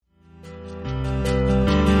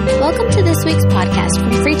this week's podcast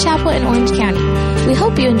from Free Chapel in Orange County. We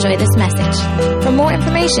hope you enjoy this message. For more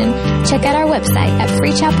information, check out our website at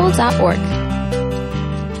freechapel.org.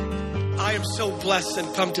 I am so blessed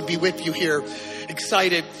and pumped to be with you here.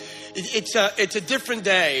 Excited. It's a different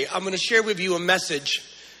day. I'm going to share with you a message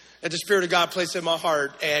that the Spirit of God placed in my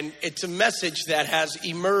heart. And it's a message that has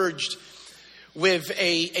emerged with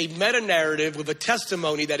a meta-narrative, with a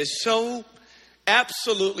testimony that is so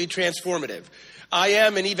absolutely transformative. I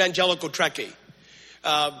am an evangelical Trekkie.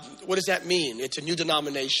 What does that mean? It's a new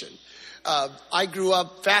denomination. I grew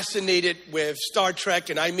up fascinated with Star Trek,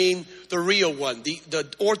 and I mean the real one,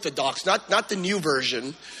 the orthodox, not the new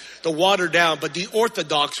version, the watered down, but the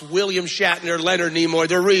orthodox William Shatner, Leonard Nimoy,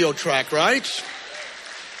 the real Trek, right?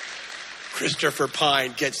 Christopher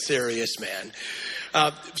Pine, get serious, man.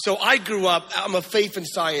 So I grew up, I'm a faith and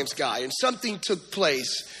science guy, and something took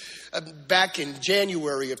place back in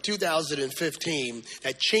January of 2015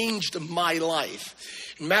 that changed my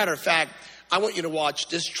life. Matter of fact, I want you to watch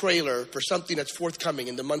this trailer for something that's forthcoming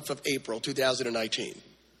in the month of April 2019.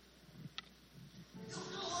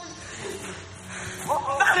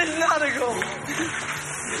 That is not a goal.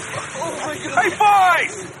 Oh my God. Hey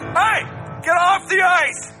boys! Hey! Get off the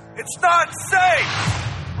ice! It's not safe!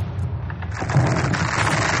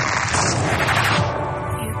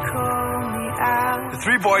 The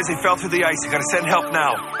three boys, they fell through the ice. You gotta send help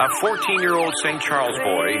now. A 14-year-old St. Charles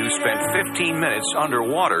boy who spent 15 minutes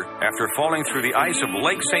underwater after falling through the ice of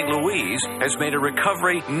Lake St. Louise has made a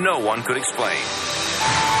recovery no one could explain.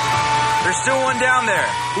 There's still one down there.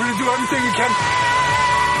 We're gonna do everything we can.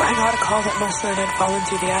 I got a call that my son had fallen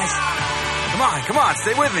through the ice. Come on,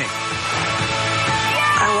 stay with me.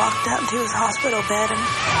 I walked out to his hospital bed and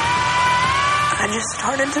I just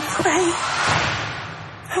started to pray.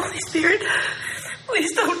 Holy Spirit,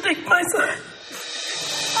 please don't take my son.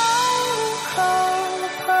 I will call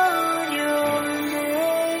upon your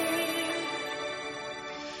name.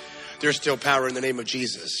 There's still power in the name of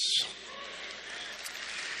Jesus.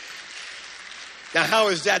 Now, how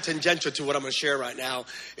is that tangential to what I'm going to share right now?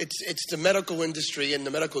 It's the medical industry and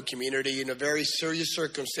the medical community in a very serious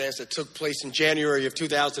circumstance that took place in January of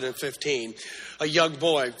 2015. A young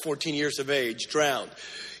boy, 14 years of age, drowned.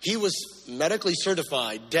 He was medically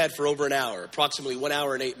certified dead for over an hour, approximately 1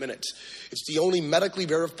 hour and 8 minutes. It's the only medically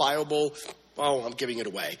verifiable, I'm giving it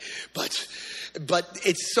away. But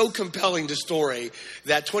it's so compelling, the story,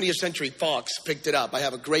 that 20th Century Fox picked it up. I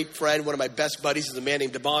have a great friend, one of my best buddies is a man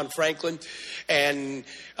named Devon Franklin. And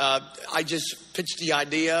I just pitched the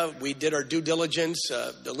idea. We did our due diligence.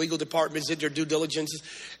 The legal departments did their due diligence.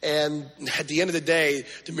 And at the end of the day,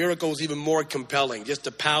 the miracle was even more compelling. Just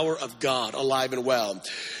the power of God alive and well.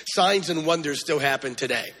 Signs and wonders still happen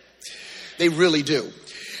today. They really do.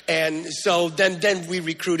 And so then we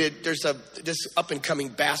recruited, there's this up-and-coming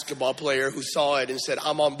basketball player who saw it and said,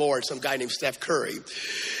 I'm on board, some guy named Steph Curry.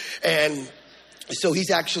 And so he's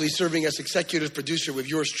actually serving as executive producer with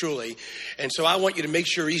yours truly. And so I want you to make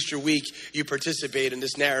sure Easter week you participate in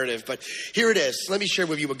this narrative. But here it is. Let me share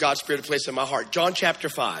with you what God's Spirit placed in my heart. John chapter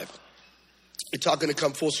 5. It's all going to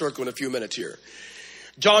come full circle in a few minutes here.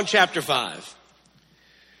 John chapter 5.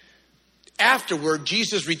 Afterward,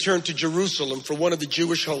 Jesus returned to Jerusalem for one of the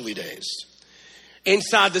Jewish holy days.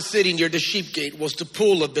 Inside the city near the sheep gate was the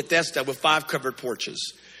pool of Bethesda with 5 covered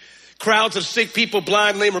porches. Crowds of sick people,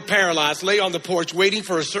 blind, lame, or paralyzed, lay on the porch waiting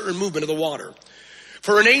for a certain movement of the water.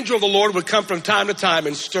 For an angel of the Lord would come from time to time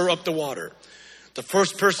and stir up the water. The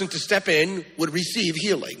first person to step in would receive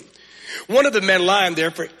healing. One of the men lying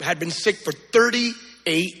there had been sick for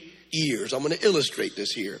 38 years. I'm going to illustrate this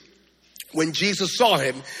here. When Jesus saw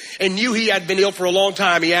him and knew he had been ill for a long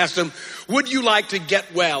time, he asked him, would you like to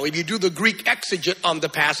get well? If you do the Greek exegete on the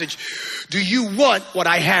passage, do you want what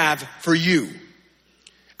I have for you?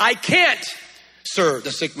 I can't, sir, the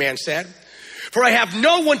sick man said, for I have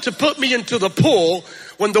no one to put me into the pool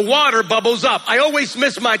when the water bubbles up. I always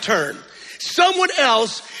miss my turn. Someone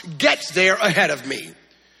else gets there ahead of me.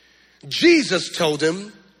 Jesus told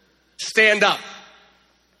him, stand up,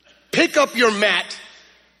 pick up your mat,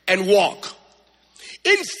 and walk.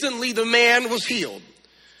 Instantly, the man was healed.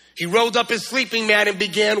 He rolled up his sleeping mat and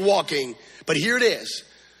began walking. But here it is.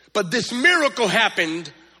 But this miracle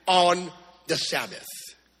happened on the Sabbath.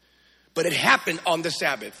 But it happened on the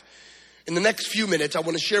Sabbath. In the next few minutes, I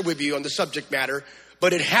want to share with you on the subject matter.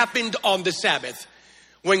 But it happened on the Sabbath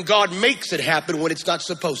when God makes it happen when it's not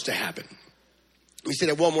supposed to happen. Let me say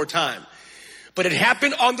that one more time. But it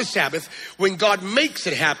happened on the Sabbath when God makes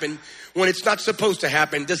it happen when it's not supposed to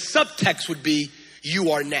happen. The subtext would be,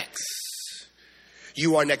 you are next.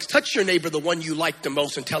 You are next. Touch your neighbor, the one you like the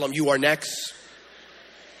most, and tell him you are next.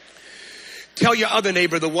 Tell your other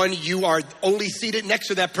neighbor, the one you are only seated next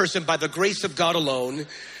to that person by the grace of God alone.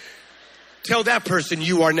 Tell that person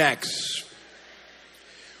you are next.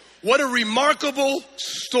 What a remarkable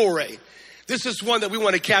story. This is one that we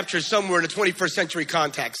want to capture somewhere in the 21st century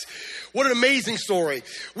context. What an amazing story.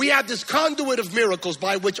 We have this conduit of miracles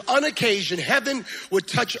by which on occasion heaven would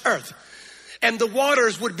touch earth and the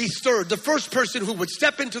waters would be stirred. The first person who would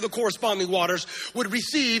step into the corresponding waters would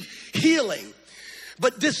receive healing.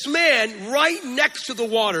 But this man right next to the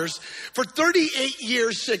waters for 38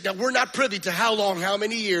 years sick. Now we're not privy to how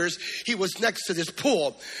many years he was next to this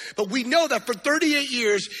pool. But we know that for 38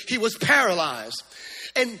 years he was paralyzed.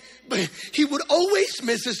 And he would always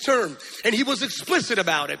miss his turn. And he was explicit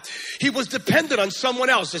about it. He was dependent on someone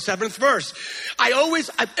else. The 7th verse.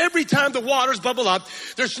 Every time the waters bubble up,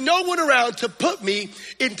 there's no one around to put me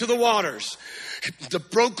into the waters. The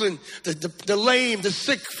broken, the lame, the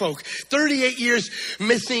sick folk. 38 years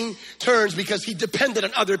missing turns because he depended on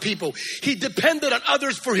other people. He depended on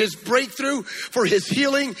others for his breakthrough, for his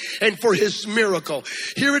healing, and for his miracle.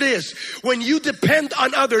 Here it is. When you depend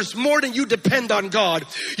on others more than you depend on God,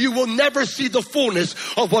 you will never see the fullness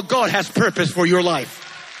of what God has purposed for your life.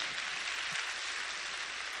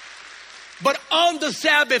 But on the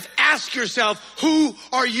Sabbath, ask yourself, who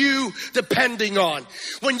are you depending on?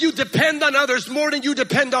 When you depend on others more than you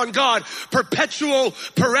depend on God, perpetual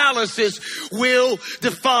paralysis will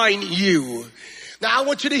define you. Now, I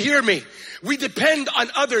want you to hear me. We depend on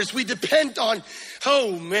others. We depend on,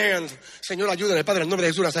 oh man, Señor, ayúdame, Padre, en nombre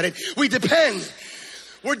de Jesús Nazaret. We depend.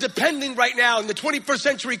 We're depending right now in the 21st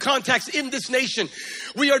century context in this nation.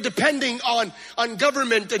 We are depending on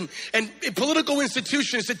government and political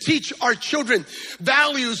institutions to teach our children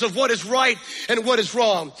values of what is right and what is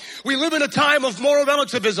wrong. We live in a time of moral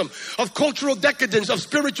relativism, of cultural decadence, of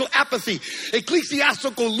spiritual apathy,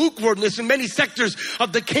 ecclesiastical lukewarmness in many sectors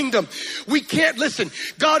of the kingdom. We can't listen.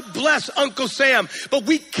 God bless Uncle Sam, but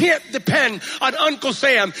we can't depend on Uncle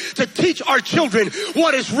Sam to teach our children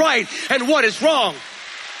what is right and what is wrong.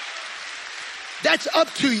 That's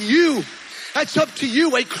up to you. That's up to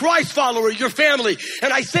you, a Christ follower, your family.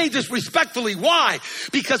 And I say this respectfully. Why?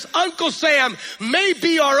 Because Uncle Sam may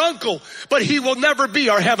be our uncle, but he will never be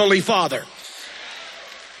our Heavenly Father.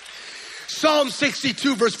 Psalm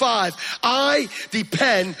 62 verse 5. I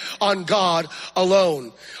depend on God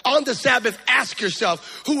alone. On the Sabbath, ask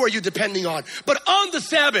yourself, who are you depending on? But on the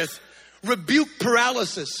Sabbath, rebuke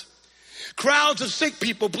paralysis. Crowds of sick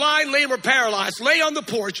people, blind, lame, or paralyzed, lay on the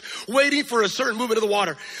porch waiting for a certain movement of the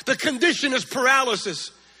water. The condition is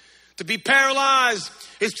paralysis. To be paralyzed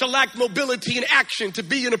is to lack mobility and action, to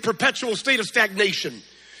be in a perpetual state of stagnation.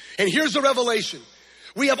 And here's the revelation.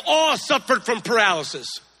 We have all suffered from paralysis.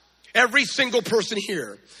 Every single person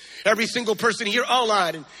here. Every single person here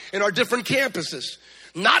online in our different campuses.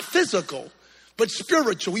 Not physical, but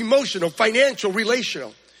spiritual, emotional, financial,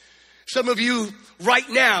 relational. Some of you right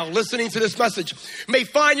now listening to this message may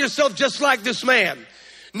find yourself just like this man.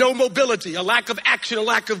 No mobility, a lack of action, a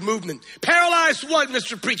lack of movement. Paralyzed what,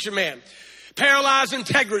 Mr. Preacher Man? Paralyzed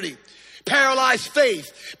integrity, paralyzed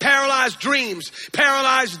faith, paralyzed dreams,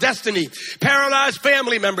 paralyzed destiny, paralyzed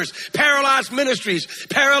family members, paralyzed ministries,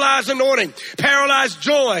 paralyzed anointing, paralyzed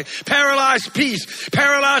joy, paralyzed peace,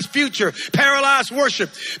 paralyzed future, paralyzed worship.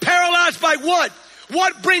 Paralyzed by what?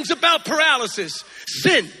 What brings about paralysis?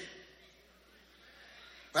 Sin.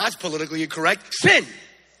 That's politically incorrect. Sin.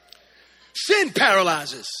 Sin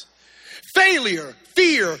paralyzes. Failure,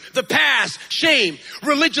 fear, the past, shame,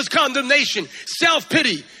 religious condemnation,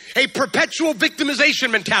 self-pity, a perpetual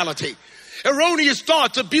victimization mentality, erroneous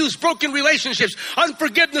thoughts, abuse, broken relationships,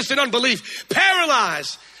 unforgiveness and unbelief.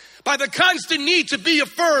 Paralyzed by the constant need to be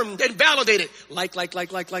affirmed and validated. Like.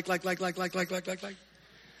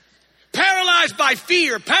 Paralyzed by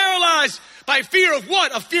fear. Paralyzed by fear of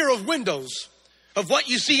what? A fear of windows. Of what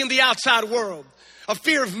you see in the outside world. A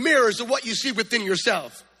fear of mirrors of what you see within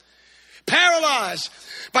yourself. Paralyzed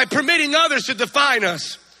by permitting others to define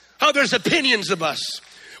us. Others' opinions of us.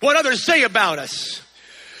 What others say about us.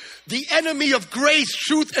 The enemy of grace,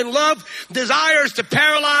 truth, and love desires to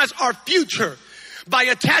paralyze our future by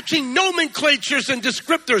attaching nomenclatures and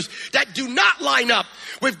descriptors that do not line up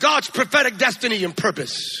with God's prophetic destiny and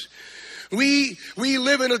purpose. We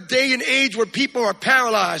live in a day and age where people are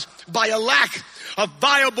paralyzed by a lack of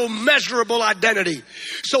viable, measurable identity.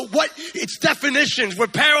 So its definitions, we're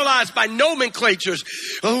paralyzed by nomenclatures.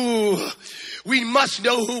 Oh, we must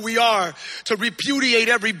know who we are to repudiate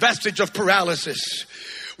every vestige of paralysis.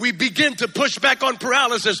 We begin to push back on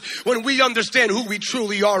paralysis when we understand who we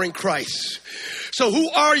truly are in Christ. So who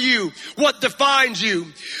are you? What defines you?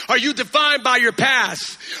 Are you defined by your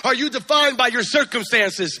past? Are you defined by your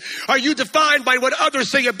circumstances? Are you defined by what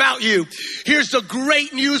others say about you? Here's the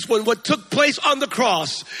great news: when what took place on the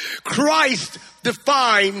cross, Christ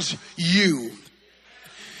defines you.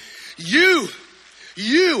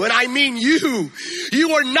 You, and I mean you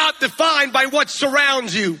are not defined by what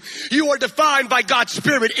surrounds you. You are defined by God's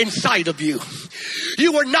Spirit inside of you.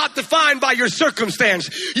 You are not defined by your circumstance.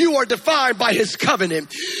 You are defined by His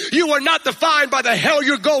covenant. You are not defined by the hell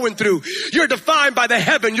you're going through. You're defined by the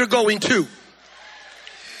heaven you're going to.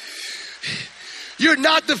 You're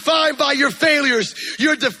not defined by your failures.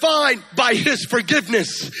 You're defined by His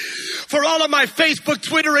forgiveness. For all of my Facebook,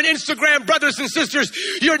 Twitter, and Instagram brothers and sisters,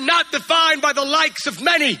 you're not defined by the likes of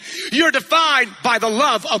many. You're defined by the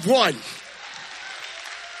love of one.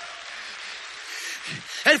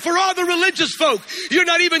 And for all the religious folk, you're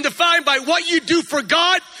not even defined by what you do for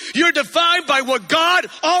God. You're defined by what God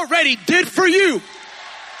already did for you.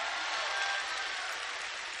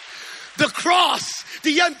 The cross,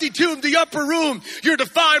 the empty tomb, the upper room. You're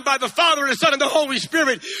defined by the Father, the Son, and the Holy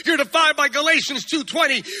Spirit. You're defined by Galatians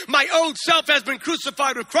 2:20. My old self has been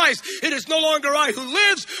crucified with Christ. It is no longer I who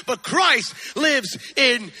lives, but Christ lives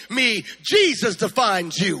in me. Jesus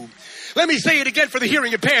defines you. Let me say it again for the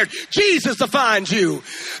hearing impaired. Jesus defines you.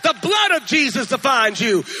 The blood of Jesus defines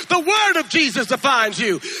you. The word of Jesus defines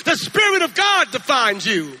you. The Spirit of God defines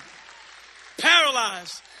you.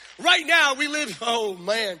 Paralyzed. Right now we live, oh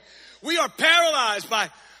man, we are paralyzed by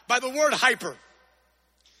the word hyper.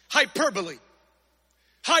 Hyperbole.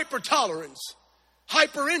 Hypertolerance.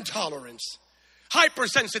 Hyperintolerance.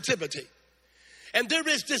 Hypersensitivity. And there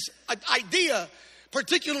is this idea,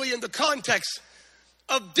 particularly in the context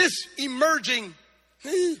of this emerging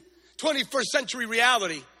 21st century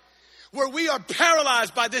reality, where we are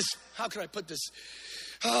paralyzed by this, how can I put this?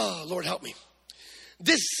 Oh, Lord help me.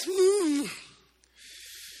 There's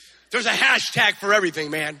a hashtag for everything,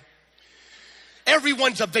 man.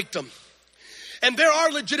 Everyone's a victim. And there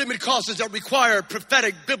are legitimate causes that require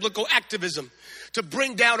prophetic biblical activism to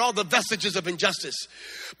bring down all the vestiges of injustice.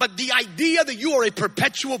 But the idea that you are a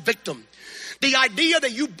perpetual victim, the idea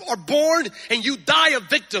that you are born and you die a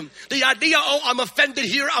victim. The idea, oh, I'm offended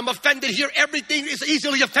here. Everything is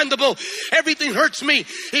easily offendable. Everything hurts me.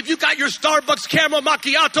 If you got your Starbucks caramel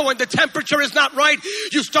macchiato and the temperature is not right,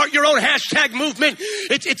 you start your own hashtag movement.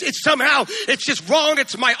 It's somehow, it's just wrong.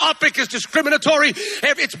 It's myopic. It's discriminatory.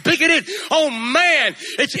 It's bigoted. Oh man,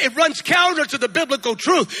 it runs counter to the biblical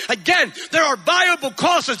truth. Again, there are viable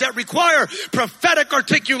causes that require prophetic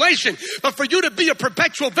articulation. But for you to be a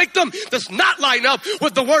perpetual victim does not line up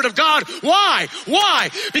with the word of God. Why?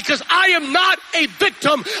 Because I am not a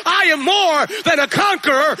victim. I am more than a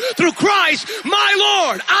conqueror through Christ, my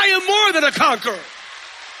Lord. I am more than a conqueror.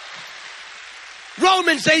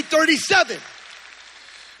 Romans 8:37.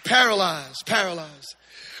 Paralyzed.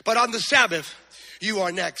 But on the Sabbath, you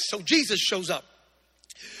are next. So Jesus shows up.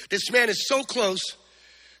 This man is so close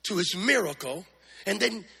to his miracle. And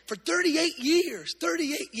then for 38 years,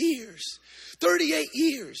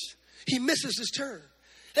 he misses his turn.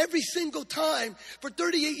 Every single time for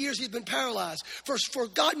 38 years he's been paralyzed. For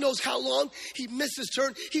God knows how long he missed his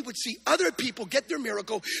turn. He would see other people get their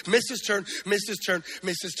miracle, miss his turn.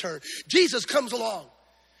 Jesus comes along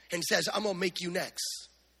and says, I'm going to make you next.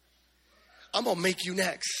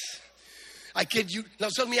 I kid you. Now,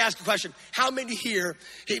 so let me ask a question. How many here,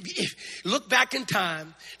 if look back in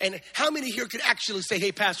time, and how many here could actually say,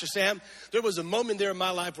 hey, Pastor Sam, there was a moment there in my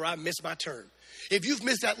life where I missed my turn. If you've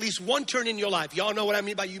missed at least one turn in your life, y'all know what I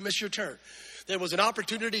mean by you miss your turn. There was an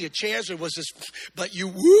opportunity, a chance, there was this, but you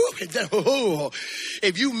whoop, and then, oh.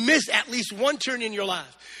 If you miss at least one turn in your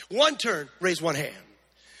life, one turn, raise one hand.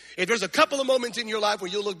 If there's a couple of moments in your life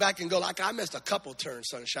where you'll look back and go, like, I missed a couple turns,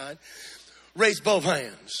 sunshine, raise both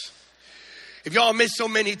hands. If y'all miss so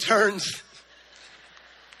many turns,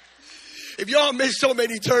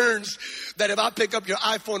 that if I pick up your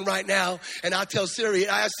iPhone right now and I tell Siri,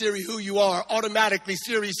 I ask Siri who you are, automatically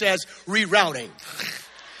Siri says rerouting.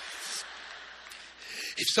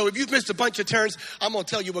 So if you've missed a bunch of turns, I'm going to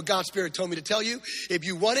tell you what God's Spirit told me to tell you. If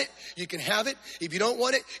you want it, you can have it. If you don't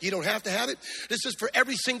want it, you don't have to have it. This is for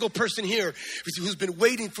every single person here who's been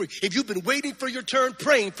waiting for, if you've been waiting for your turn,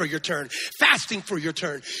 praying for your turn, fasting for your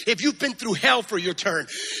turn, if you've been through hell for your turn,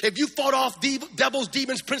 if you fought off devils,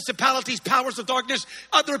 demons, principalities, powers of darkness,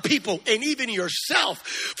 other people, and even yourself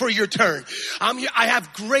for your turn. I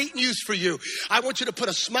have great news for you. I want you to put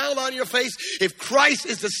a smile on your face. If Christ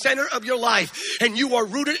is the center of your life and you are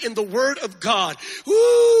rooted in the word of God.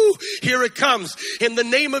 Woo! Here it comes in the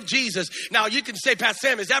name of Jesus. Now you can say, Pastor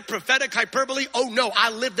Sam, is that prophetic hyperbole? Oh no,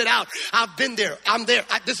 I lived it out. I've been there. I'm there.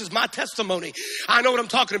 This is my testimony. I know what I'm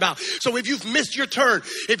talking about. So if you've missed your turn,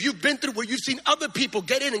 if you've been through where you've seen other people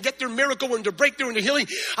get in and get their miracle and their breakthrough and their healing,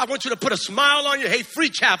 I want you to put a smile on your, hey, Free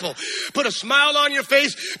Chapel, put a smile on your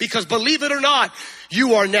face, because believe it or not,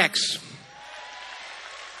 you are next.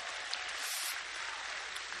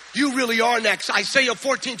 You really are next. Isaiah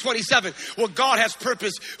 14:27. Well, God has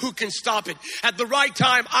purpose. Who can stop it? At the right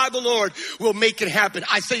time, I, the Lord, will make it happen.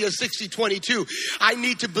 Isaiah 60:22. I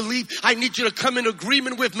need to believe. I need you to come in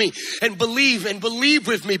agreement with me and believe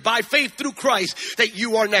with me by faith through Christ that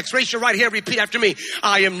you are next. Raise your right hand. Repeat after me.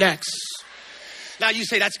 I am next. Now you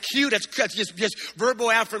say, that's cute. That's just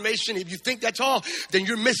verbal affirmation. If you think that's all, then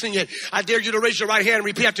you're missing it. I dare you to raise your right hand and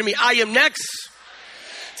repeat after me. I am next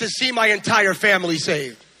to see my entire family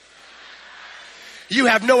saved. You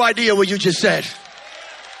have no idea what you just said.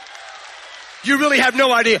 You really have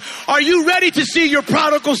no idea. Are you ready to see your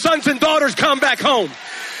prodigal sons and daughters come back home?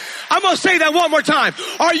 I'm going to say that one more time.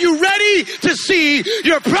 Are you ready to see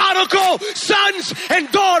your prodigal sons and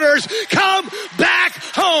daughters come back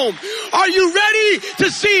home? Are you ready to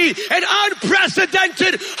see an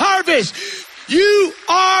unprecedented harvest? You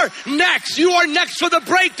are next. You are next for the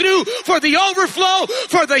breakthrough, for the overflow,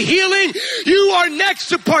 for the healing. You are next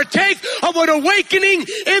to partake of an awakening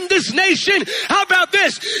in this nation. How about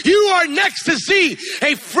this? You are next to see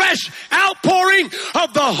a fresh outpouring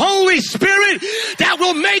of the Holy Spirit that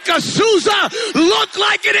will make Azusa look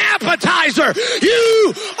like an appetizer.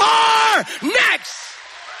 You are next.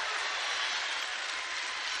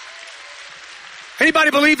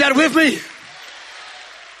 Anybody believe that with me?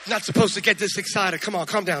 Not supposed to get this excited. Come on,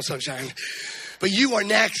 calm down, sunshine. But you are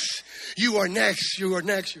next. You are next. You are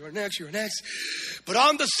next. You are next. You are next. But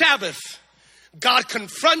on the Sabbath, God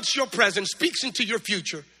confronts your present, speaks into your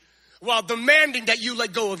future, while demanding that you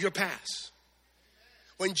let go of your past.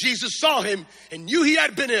 When Jesus saw him and knew he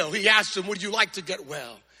had been ill, he asked him, would you like to get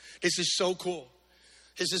well? This is so cool.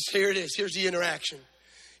 Here it is. Here's the interaction.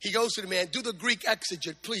 He goes to the man, do the Greek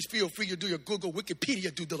exegete. Please feel free to do your Google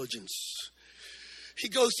Wikipedia due diligence. He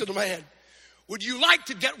goes to the man, would you like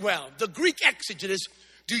to get well? The Greek exegete is,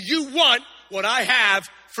 do you want what I have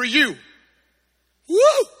for you?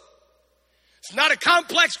 Woo! It's not a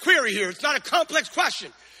complex query here. It's not a complex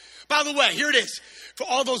question. By the way, here it is. For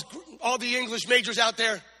all the English majors out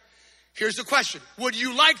there, here's the question. Would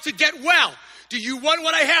you like to get well? Do you want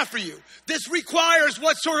what I have for you? This requires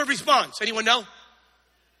what sort of response? Anyone know?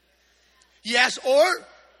 Yes or?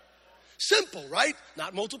 Simple, right?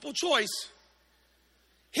 Not multiple choice.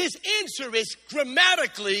 His answer is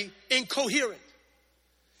grammatically incoherent.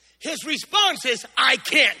 His response is, I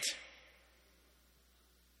can't.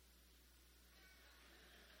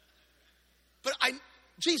 But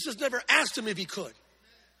Jesus never asked him if he could.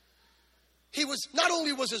 Not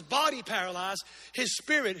only was his body paralyzed, his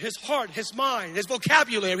spirit, his heart, his mind, his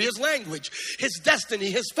vocabulary, his language, his destiny,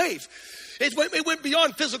 his faith. It went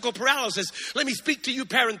beyond physical paralysis. Let me speak to you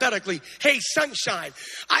parenthetically. Hey, sunshine,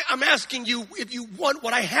 I'm asking you if you want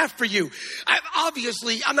what I have for you.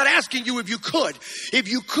 Obviously, I'm not asking you if you could. If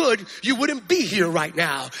you could, you wouldn't be here right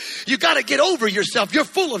now. You got to get over yourself. You're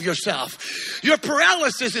full of yourself. Your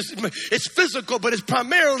paralysis is physical, but it's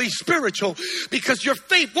primarily spiritual, because your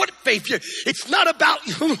faith, what faith? It's not about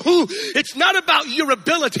it's not about your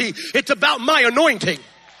ability. It's about my anointing.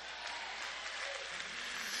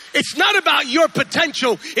 It's not about your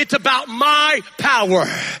potential. It's about my power.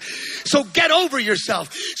 So get over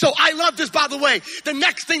yourself. So I love this, by the way. The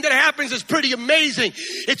next thing that happens is pretty amazing.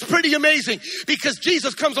 It's pretty amazing because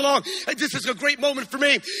Jesus comes along. And this is a great moment for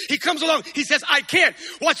me. He comes along. He says, I can't.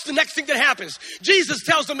 Watch the next thing that happens. Jesus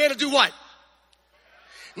tells the man to do what?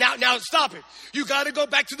 Now stop it. You got to go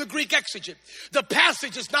back to the Greek exegete. The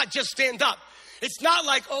passage is not just stand up. It's not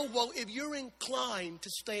like, oh, well, if you're inclined to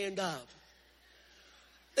stand up.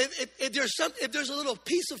 If there's a little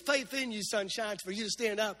piece of faith in you, sunshine, for you to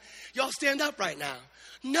stand up, y'all stand up right now.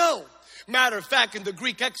 No. Matter of fact, in the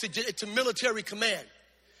Greek exegete, it's a military command.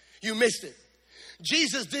 You missed it.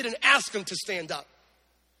 Jesus didn't ask him to stand up.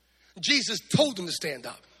 Jesus told him to stand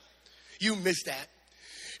up. You missed that.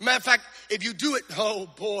 Matter of fact, if you do it, oh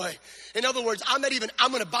boy. In other words, I'm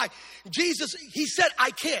going to buy. Jesus, he said,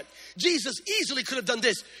 I can't. Jesus easily could have done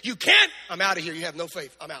this. You can't? I'm out of here. You have no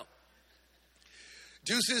faith. I'm out.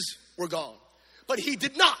 Deuces were gone. But he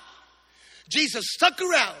did not. Jesus stuck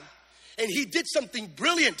around and he did something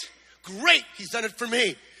brilliant. Great. He's done it for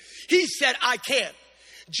me. He said, I can't.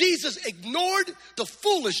 Jesus ignored the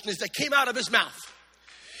foolishness that came out of his mouth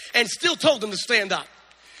and still told him to stand up.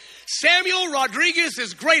 Samuel Rodriguez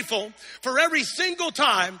is grateful for every single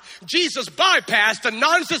time Jesus bypassed the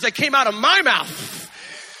nonsense that came out of my mouth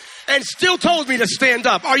and still told me to stand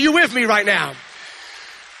up. Are you with me right now?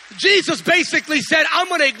 Jesus basically said, I'm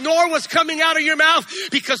going to ignore what's coming out of your mouth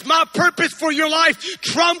because my purpose for your life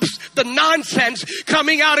trumps the nonsense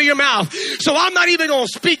coming out of your mouth. So I'm not even going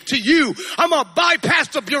to speak to you. I'm going to bypass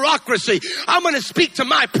the bureaucracy. I'm going to speak to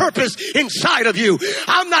my purpose inside of you.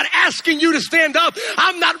 I'm not asking you to stand up.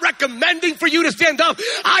 I'm not recommending for you to stand up.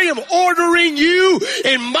 I am ordering you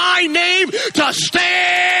in my name to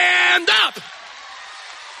stand up.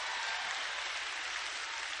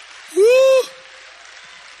 Woo!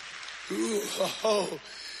 Ooh, oh.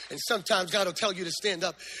 And sometimes God will tell you to stand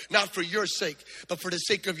up, not for your sake, but for the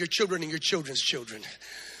sake of your children and your children's children.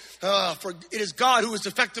 For it is God who is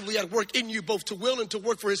effectively at work in you, both to will and to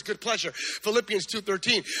work for his good pleasure. Philippians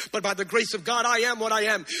 2:13. But by the grace of God, I am what I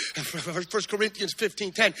am. 1 Corinthians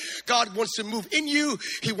 15:10. God wants to move in you.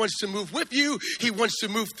 He wants to move with you. He wants to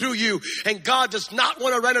move through you. And God does not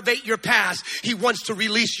want to renovate your past. He wants to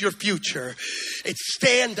release your future. It's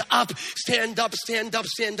stand up, stand up, stand up,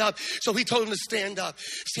 stand up. So he told him to stand up,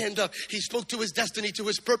 stand up. He spoke to his destiny, to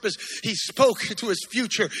his purpose. He spoke to his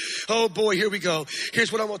future. Oh boy, here we go.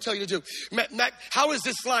 Here's what I want to tell you to do. Matt, how is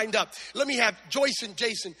this lined up? Let me have Joyce and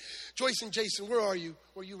Jason. Joyce and Jason, where are you?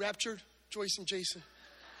 Were you raptured? Joyce and Jason.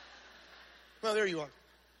 Well, there you are.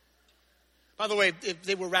 By the way, if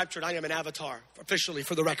they were raptured, I am an avatar, officially,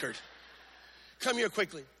 for the record. Come here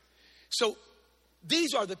quickly. So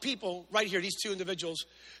these are the people right here, these two individuals.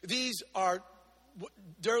 These are,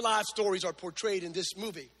 their life stories are portrayed in this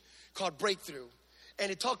movie called Breakthrough. And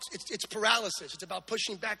it's paralysis. It's about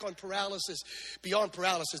pushing back on paralysis, beyond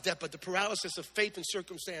paralysis, death, but the paralysis of faith and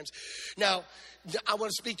circumstance. Now, I want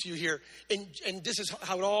to speak to you here, and this is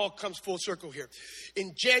how it all comes full circle here.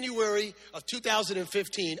 In January of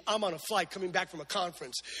 2015, I'm on a flight coming back from a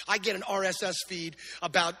conference. I get an RSS feed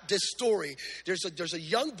about this story. There's a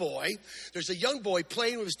young boy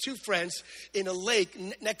playing with his two friends in a lake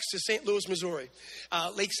next to St. Louis, Missouri.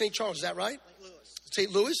 Lake St. Charles, is that right?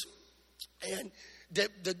 St. Louis. And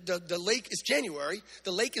the lake is January.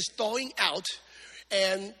 The lake is thawing out,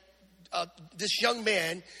 and this young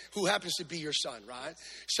man who happens to be your son, right?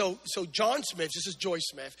 So John Smith, this is Joy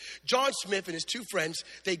Smith. John Smith and his two friends,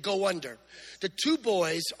 they go under. The two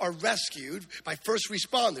boys are rescued by first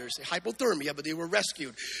responders. Hypothermia, but they were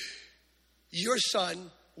rescued. Your son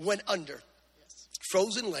went under,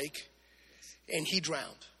 frozen lake, and he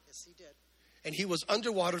drowned. Yes, he did. And he was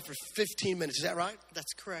underwater for 15 minutes. Is that right?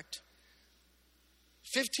 That's correct.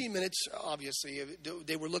 15 minutes, obviously,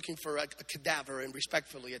 they were looking for a cadaver, and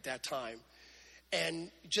respectfully at that time.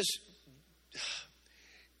 And just,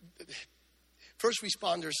 first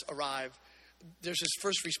responders arrive. There's this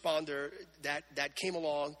first responder that came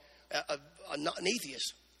along, an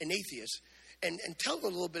atheist. And tell them a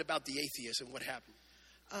little bit about the atheist and what happened.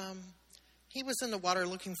 He was in the water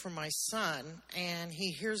looking for my son, and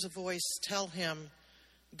he hears a voice tell him,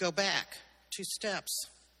 go back 2 steps.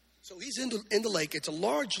 So he's in the lake. It's a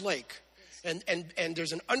large lake, and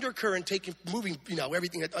there's an undercurrent moving,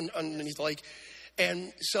 everything underneath the lake.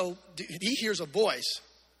 And so he hears a voice,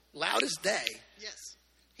 loud as day. Yes.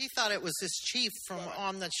 He thought it was his chief from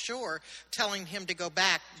on the shore telling him to go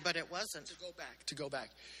back, but it wasn't. To go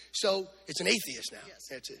back. So it's an atheist now. Yes.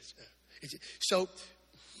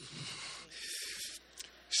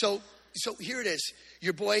 So here it is.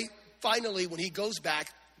 Your boy finally, when he goes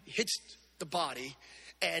back, hits the body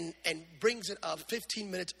and brings it up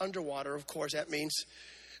 15 minutes underwater. Of course, that means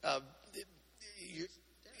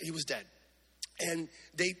he was dead. And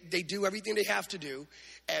they do everything they have to do.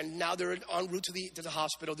 And now they're en route to the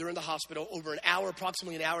hospital. They're in the hospital over an hour,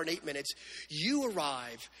 approximately an hour and 8 minutes. You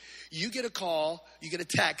arrive. You get a call. You get a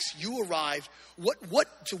text. You arrive.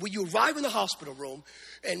 So when you arrive in the hospital room,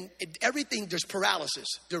 and everything, there's paralysis.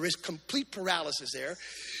 There is complete paralysis there.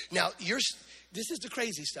 Now, this is the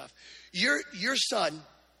crazy stuff. Your son,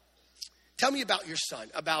 tell me about your son,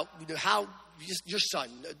 about how your son,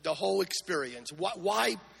 the whole experience.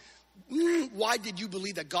 Why did you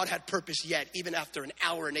believe that God had purpose yet, even after an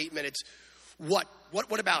hour and 8 minutes? What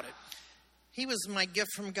about it? He was my gift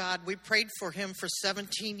from God. We prayed for him for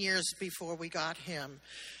 17 years before we got him.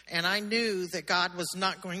 And I knew that God was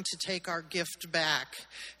not going to take our gift back.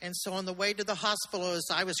 And so on the way to the hospital, as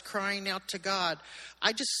I was crying out to God,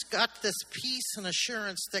 I just got this peace and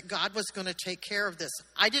assurance that God was going to take care of this.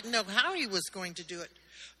 I didn't know how he was going to do it,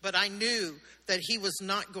 but I knew that he was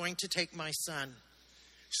not going to take my son.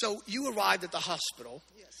 So you arrived at the hospital.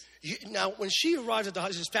 Yes. Now, when she arrived at the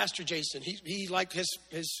hospital, this is Pastor Jason. He liked his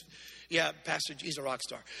Pastor, he's a rock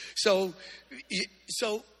star. So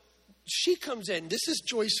she comes in. This is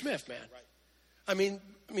Joy Smith, man. Right. I mean,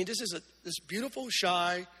 this is this beautiful,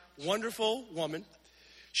 shy, wonderful woman.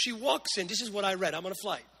 She walks in. This is what I read. I'm on a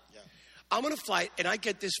flight. Yeah. I'm on a flight, and I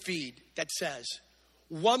get this feed that says,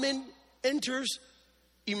 woman enters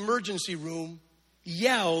emergency room,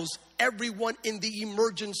 yells, everyone in the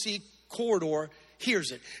emergency corridor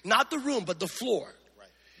hears it. Not the room, but the floor. Right.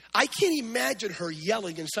 I can't imagine her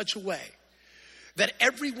yelling in such a way that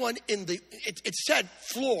everyone in it said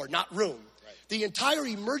floor, not room. Right. The entire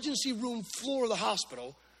emergency room floor of the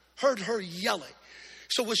hospital heard her yelling.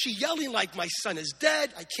 So was she yelling like, my son is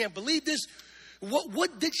dead? I can't believe this.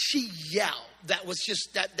 What did she yell that was just,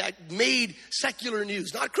 that made secular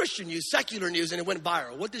news, not Christian news, secular news, and it went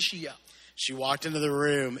viral? What did she yell? She walked into the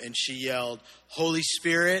room and she yelled, Holy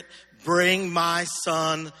Spirit, bring my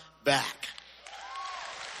son back.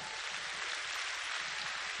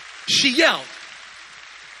 She yelled.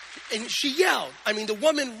 And she yelled. I mean, the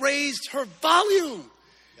woman raised her volume.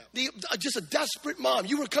 Just a desperate mom.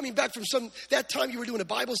 You were coming back from that time you were doing a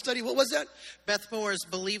Bible study. What was that? Beth Moore's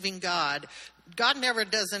Believing God. God never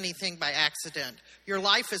does anything by accident. Your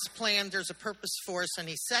life is planned. There's a purpose for us, and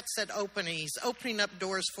he sets it open, and he's opening up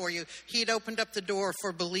doors for you. He had opened up the door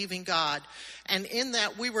for believing God. And in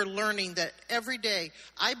that, we were learning that every day,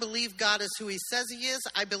 I believe God is who he says he is.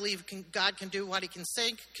 I believe God can do what he can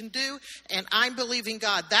say can do, and I'm believing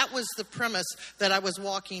God. That was the premise that I was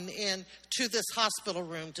walking in to this hospital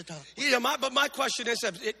room to talk. Yeah, but my question is,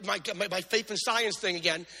 my faith and science thing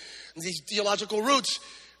again, these theological roots.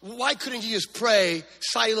 Why couldn't you just pray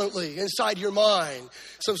silently inside your mind?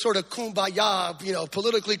 Some sort of kumbaya,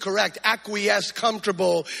 politically correct, acquiesce,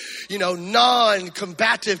 comfortable,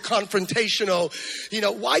 non-combative, confrontational.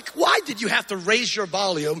 Why did you have to raise your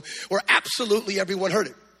volume where absolutely everyone heard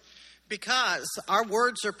it? Because our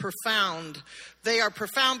words are profound. They are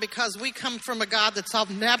profound because we come from a God that's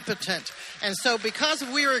omnipotent. And so because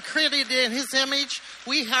we were created in his image,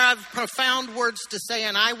 we have profound words to say.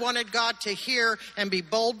 And I wanted God to hear and be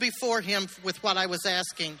bold before him with what I was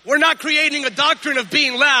asking. We're not creating a doctrine of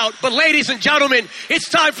being loud, but ladies and gentlemen, it's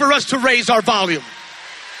time for us to raise our volume.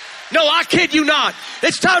 No, I kid you not.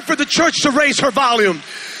 It's time for the church to raise her volume.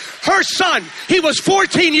 Her son, he was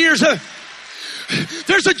 14 years old.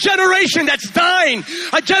 There's a generation that's dying,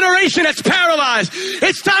 a generation that's paralyzed.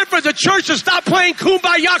 It's time for the church to stop playing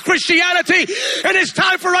kumbaya Christianity, and it's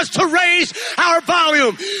time for us to raise our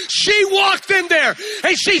volume. She walked in there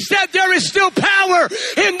and she said, there is still power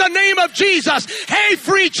in the name of Jesus. Hey,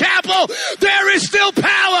 Free Chapel, there is still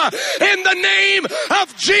power in the name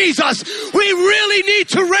of Jesus. We really need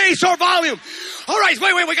to raise our volume. All right,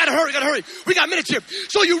 wait, we gotta hurry. We got minutes here.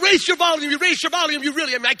 So you raise your volume, you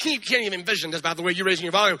really, I can't even envision this, by the way, you're raising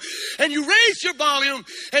your volume. And you raise your volume,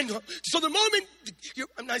 and so the moment,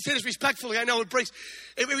 I say this respectfully, I know it breaks,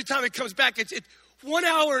 every time it comes back, it's 1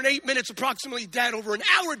 hour and 8 minutes approximately dead, over an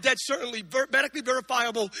hour dead, certainly, medically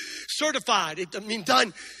verifiable, certified,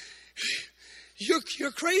 done.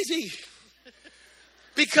 You're crazy.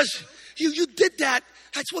 Because you did that,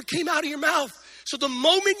 that's what came out of your mouth. So the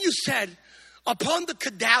moment you said, upon the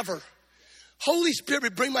cadaver, Holy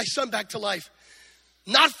Spirit, bring my son back to life.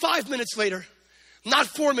 Not 5 minutes later, not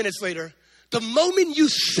 4 minutes later, the moment you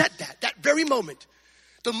said that very moment,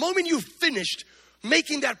 the moment you finished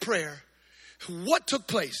making that prayer, what took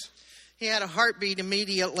place? He had a heartbeat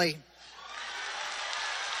immediately.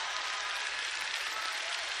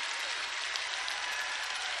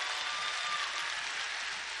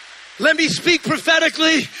 Let me speak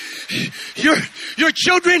prophetically. Your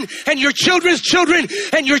children and your children's children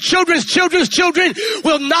and your children's children's children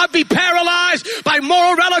will not be paralyzed by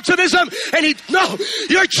moral relativism.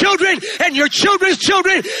 Your children and your children's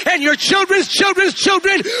children and your children's children's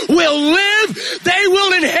children will live. They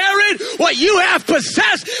will inherit what you have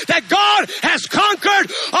possessed that God has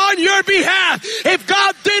conquered on your behalf. If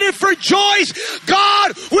God did it for Joyce,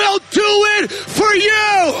 God will do it for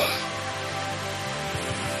you.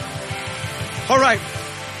 All right.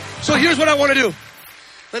 So here's what I want to do.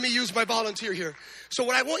 Let me use my volunteer here. So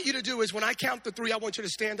what I want you to do is when I count to 3, I want you to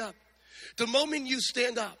stand up. The moment you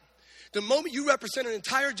stand up, the moment you represent an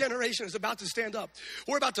entire generation is about to stand up.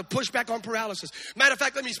 We're about to push back on paralysis. Matter of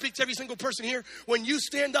fact, let me speak to every single person here. When you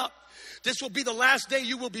stand up, this will be the last day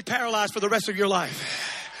you will be paralyzed for the rest of your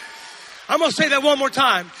life. I'm going to say that one more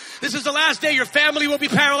time. This is the last day. Your family will be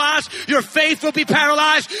paralyzed. Your faith will be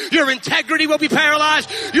paralyzed. Your integrity will be paralyzed.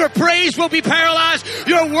 Your praise will be paralyzed.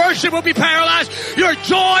 Your worship will be paralyzed. Your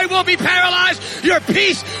joy will be paralyzed. Your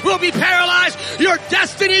peace will be paralyzed. Your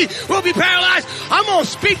destiny will be paralyzed. I'm going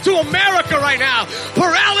to speak to America right now.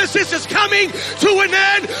 Paralysis is coming to an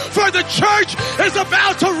end, for the church is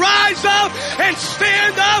about to rise up and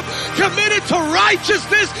stand up, committed to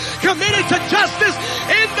righteousness, committed to justice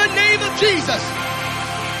in the name of Jesus.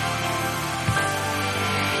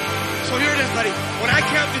 So here it is, buddy. When I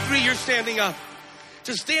count to 3, you're standing up.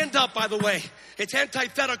 To stand up, by the way, it's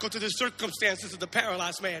antithetical to the circumstances of the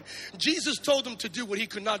paralyzed man. Jesus told him to do what he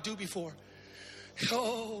could not do before.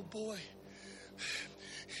 Oh, boy.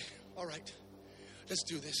 All right. Let's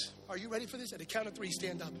do this. Are you ready for this? At the count of 3,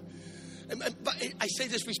 stand up. But I say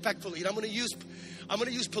this respectfully, and I'm going to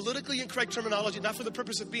use politically incorrect terminology, not for the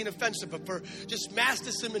purpose of being offensive, but for just mass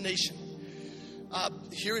dissemination.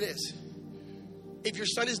 Here it is. If your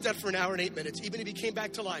son is dead for an hour and 8 minutes, even if he came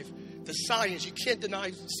back to life, the science, you can't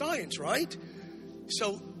deny science, right?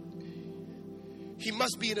 So he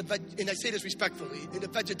must be and I say this respectfully, in a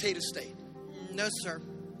vegetative state. No, sir.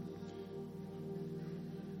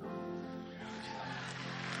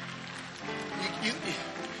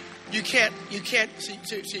 You can't see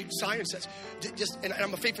science says just, and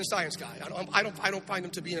I'm a faith and science guy. I don't find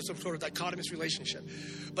them to be in some sort of dichotomous relationship.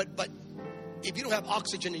 But if you don't have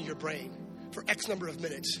oxygen in your brain for X number of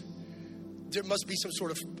minutes, there must be some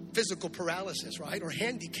sort of physical paralysis, right? Or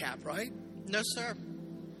handicap, right? No, sir.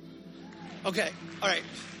 Okay, all right.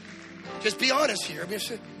 Just be honest here. I mean,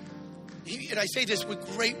 and I say this with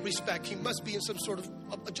great respect. He must be in some sort of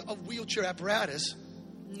a wheelchair apparatus.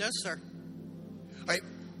 No, sir. All right.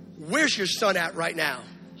 Where's your son at right now?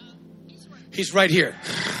 He's right here.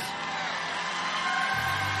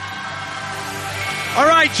 All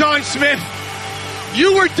right, John Smith.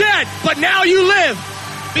 You were dead, but now you live.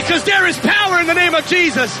 Because there is power in the name of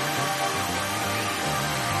Jesus.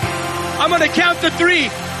 I'm going to count to 3.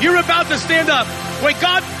 You're about to stand up. When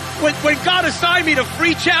God assigned me to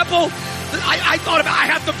Free Chapel, I thought about, I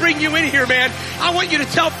have to bring you in here, man. I want you to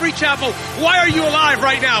tell Free Chapel, why are you alive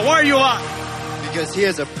right now? Why are you alive? Because he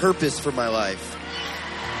has a purpose for my life.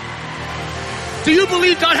 Do you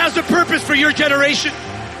believe God has a purpose for your generation?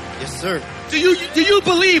 Yes, sir. Do you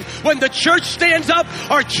believe when the church stands up,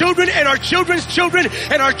 our children and our children's children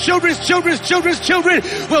and our children's children's children's children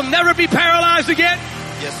will never be paralyzed again?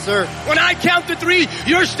 Yes, sir. When I count to 3,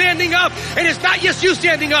 you're standing up. And it's not just you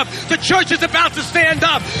standing up. The church is about to stand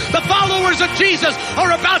up. The followers of Jesus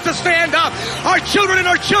are about to stand up. Our children and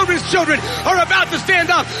our children's children are about to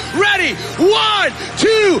stand up. Ready? 1,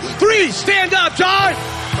 2, 3. Stand up, John.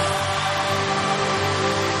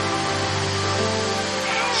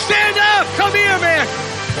 Stand up. Come here, man.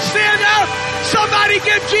 Stand up. Somebody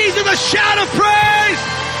give Jesus a shout of praise.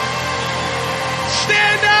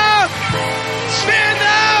 Stand up. Stand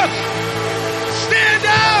up. Stand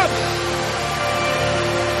up.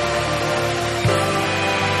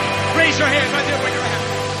 Raise your hand right there where you're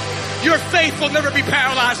at. Your faith will never be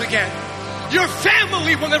paralyzed again. Your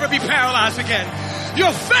family will never be paralyzed again.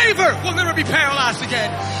 Your favor will never be paralyzed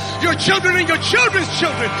again. Your children and your children's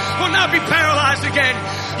children will not be paralyzed again.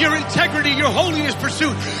 Your integrity, your holiness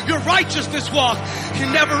pursuit, your righteousness walk,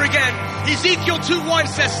 never again. Ezekiel 2:1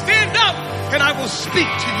 says, stand up and I will speak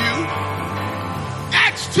to you.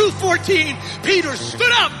 Acts 2:14, Peter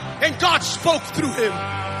stood up and God spoke through him.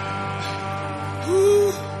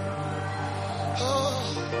 Ooh.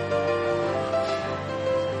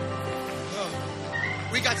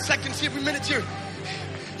 We got seconds here, minutes here.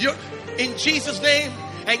 In Jesus' name,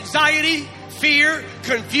 anxiety, fear,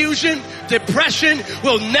 confusion, depression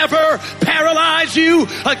will never paralyze you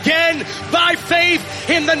again by faith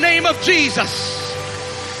in the name of Jesus.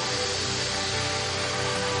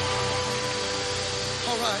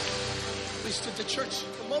 All right. The church,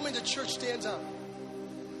 the moment the church stands up,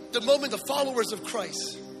 the moment the followers of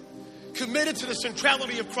Christ, committed to the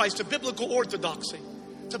centrality of Christ, to biblical orthodoxy,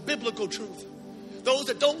 to biblical truth, those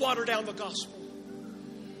that don't water down the gospel,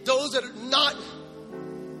 those that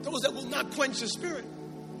will not quench the spirit.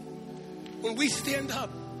 When we stand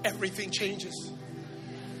up, everything changes.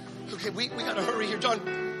 Okay, we got to hurry here. John,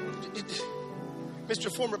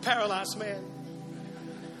 Mr. Former paralyzed man,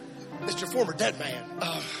 Mr. Former dead man,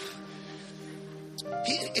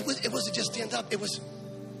 it wasn't just stand up.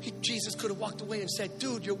 Jesus could have walked away and said,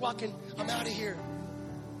 dude, you're walking, I'm out of here.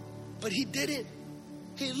 But he didn't.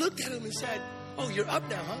 He looked at him and said, oh, you're up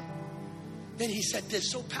now, huh? Then he said this,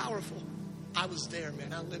 so powerful. I was there,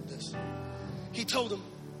 man. I lived this. He told him,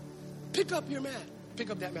 pick up your mat. Pick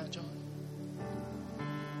up that mat, John.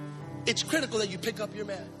 It's critical that you pick up your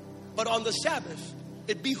mat. But on the Sabbath,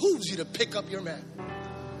 it behooves you to pick up your mat.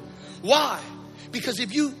 Why? Because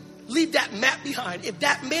if you leave that mat behind, if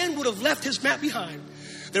that man would have left his mat behind,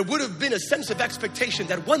 there would have been a sense of expectation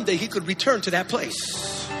that one day he could return to that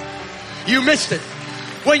place. You missed it.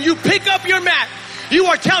 When you pick up your mat, you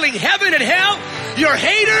are telling heaven and hell, your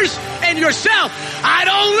haters and yourself, I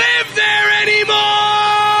don't live there anymore.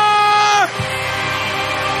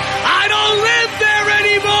 I don't live there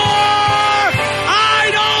anymore. I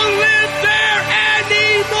don't live there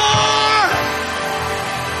anymore.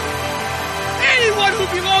 Anyone who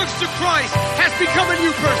belongs to Christ has become a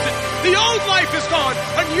new person. The old life is gone.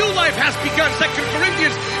 A new life has begun. 2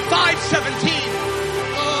 Corinthians 5:17.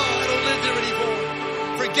 Oh, I don't live there anymore.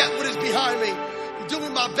 Forget what is behind me. I'm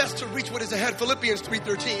doing my best to reach what is ahead. Philippians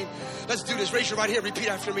 3:13. Let's do this. Raise your right hand. Repeat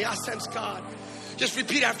after me. I sense God. Just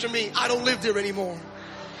repeat after me. I don't live there anymore.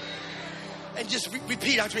 And just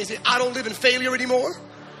repeat after me. Say, I don't live in failure anymore.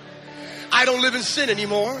 I don't live in sin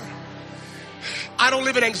anymore. I don't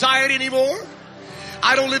live in anxiety anymore.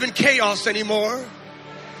 I don't live in chaos anymore.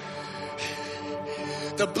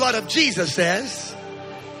 The blood of Jesus says,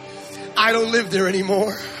 I don't live there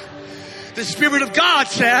anymore. The Spirit of God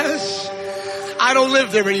says, I don't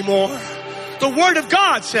live there anymore. The Word of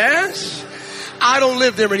God says, I don't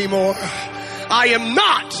live there anymore. I am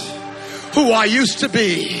not who I used to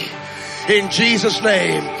be. In Jesus'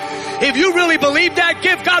 name. If you really believe that,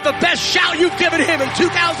 give God the best shout you've given Him in 2009.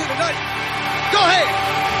 Go ahead.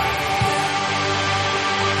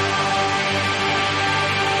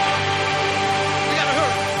 We gotta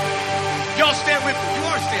hurry. Y'all stand with me. You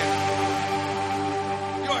are standing.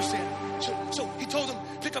 You are standing. So He told him,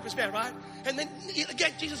 pick up his mat, right? And then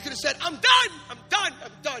again, Jesus could have said, I'm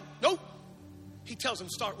done. Nope. He tells him,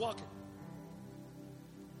 start walking.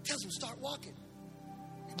 Tells him, start walking.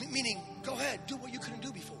 Meaning, go ahead, do what you couldn't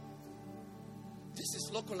do before. This is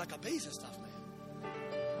loco like a base and stuff, man.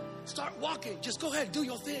 Start walking. Just go ahead, do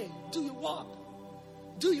your thing. Do your walk.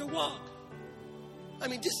 Do your walk. I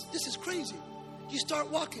mean, this is crazy. You start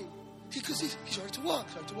walking. Because he started to walk.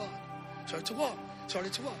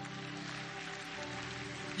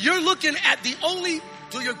 You're looking at the only,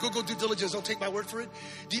 do your Google due diligence, don't take my word for it,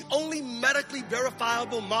 the only medically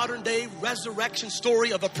verifiable modern day resurrection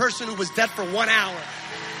story of a person who was dead for 1 hour.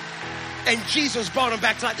 And Jesus brought him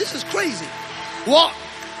back to life. This is crazy. Walk.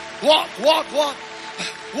 You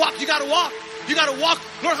gotta walk. You gotta walk.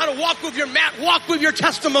 Learn how to walk with your mat. Walk with your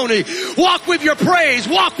testimony. Walk with your praise.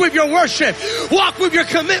 Walk with your worship. Walk with your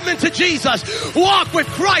commitment to Jesus. Walk with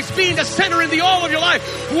Christ being the center in the all of your life.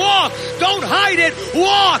 Walk. Don't hide it.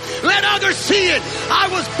 Walk. Let others see it. I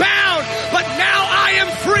was bound, but now I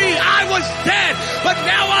am free. I was dead, but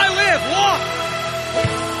now I live. Walk.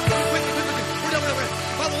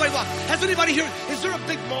 By the way, walk. Has anybody here, is there a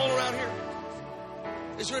big mall around here?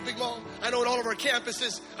 Is there a big mall? I know in all of our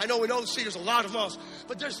campuses, I know in OC there's a lot of malls.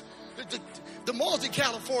 But there's the malls in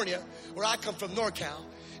California, where I come from, NorCal.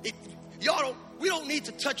 We don't need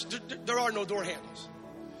to touch, there are no door handles.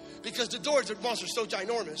 Because the doors at malls are so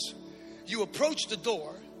ginormous. You approach the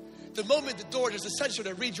door. The moment the door, there's a sensor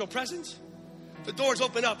that reads your presence. The doors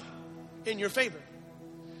open up in your favor.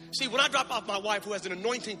 See, when I drop off my wife who has an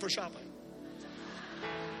anointing for shopping,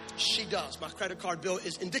 she does. My credit card bill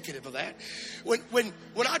is indicative of that. When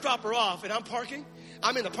I drop her off and I'm parking,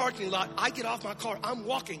 I'm in the parking lot, I get off my car, I'm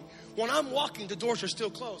walking. When I'm walking, the doors are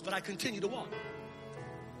still closed, but I continue to walk.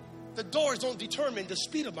 The doors don't determine the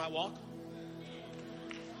speed of my walk.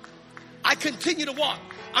 I continue to walk.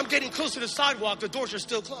 I'm getting close to the sidewalk, the doors are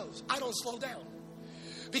still closed. I don't slow down.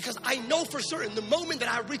 Because I know for certain, the moment that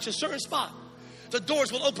I reach a certain spot, the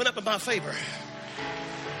doors will open up in my favor.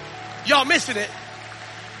 Y'all missing it.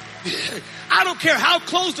 I don't care how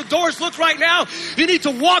close the doors look right now. You need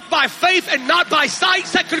to walk by faith and not by sight.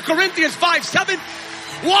 2 Corinthians 5:7.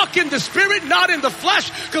 Walk in the Spirit, not in the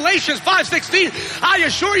flesh. Galatians 5:16. I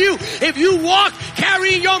assure you, if you walk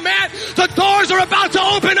carrying your mat, the doors are about to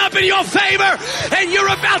open up in your favor, and you're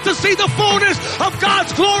about to see the fullness of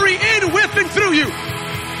God's glory in, with, and through you.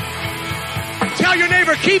 Tell your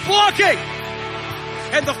neighbor, keep walking.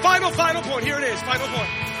 And the final point. Here it is. Final point.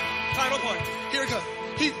 Here it goes.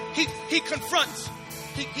 He confronts.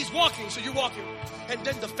 He's walking, so you're walking. And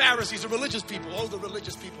then the Pharisees, the religious people. Oh, the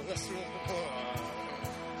religious people.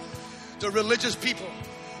 The religious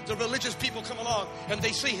people come along and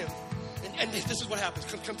they see him. And this is what happens.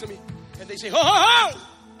 Come to me. And they say, ho, ho, ho!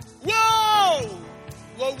 Whoa!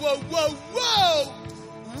 Whoa, whoa, whoa, whoa!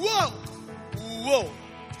 Whoa! Whoa!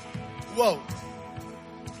 Whoa!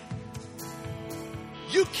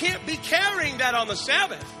 You can't be carrying that on the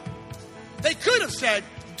Sabbath. They could have said,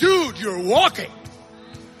 dude, you're walking.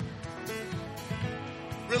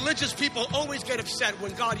 Religious people always get upset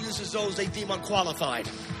when God uses those they deem unqualified.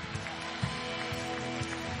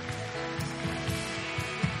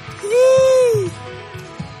 Woo!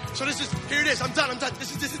 So here it is. I'm done.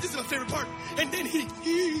 This is my favorite part. And then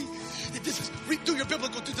do your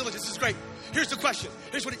biblical due diligence. This is great. Here's the question.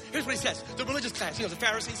 Here's what he says. The religious class, the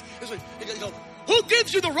Pharisees. Who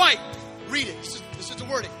gives you the right? Read it. This is the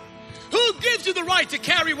wording. Who gives you the right to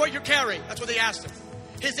carry what you're carrying? That's what they asked him.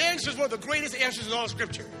 His answer is one of the greatest answers in all of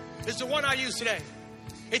Scripture. It's the one I use today.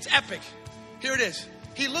 It's epic. Here it is.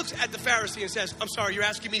 He looks at the Pharisee and says, I'm sorry, you're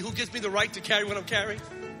asking me who gives me the right to carry what I'm carrying?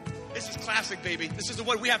 This is classic, baby. This is the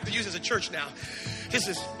one we have to use as a church now. He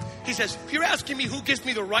says, you're asking me who gives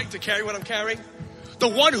me the right to carry what I'm carrying? The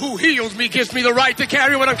one who heals me gives me the right to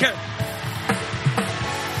carry what I'm carrying.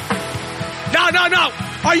 No.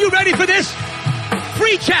 Are you ready for this?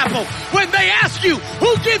 Free Chapel, when they ask you,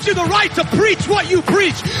 who gives you the right to preach what you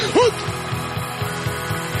preach?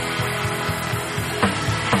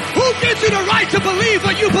 Who gives you the right to believe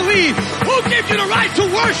what you believe? Who gives you the right to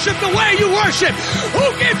worship the way you worship? Who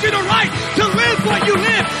gives you the right to live what you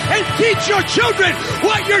live and teach your children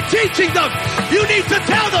what you're teaching them? You need to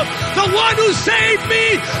tell them, the one who saved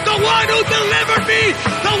me, the one who delivered me,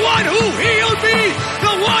 the one who healed me,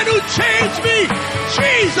 the one who changed me,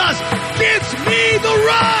 Jesus gives me the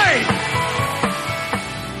right.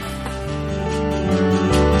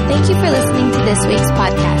 Thank you for listening to this week's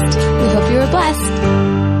podcast. We hope you were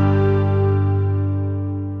blessed.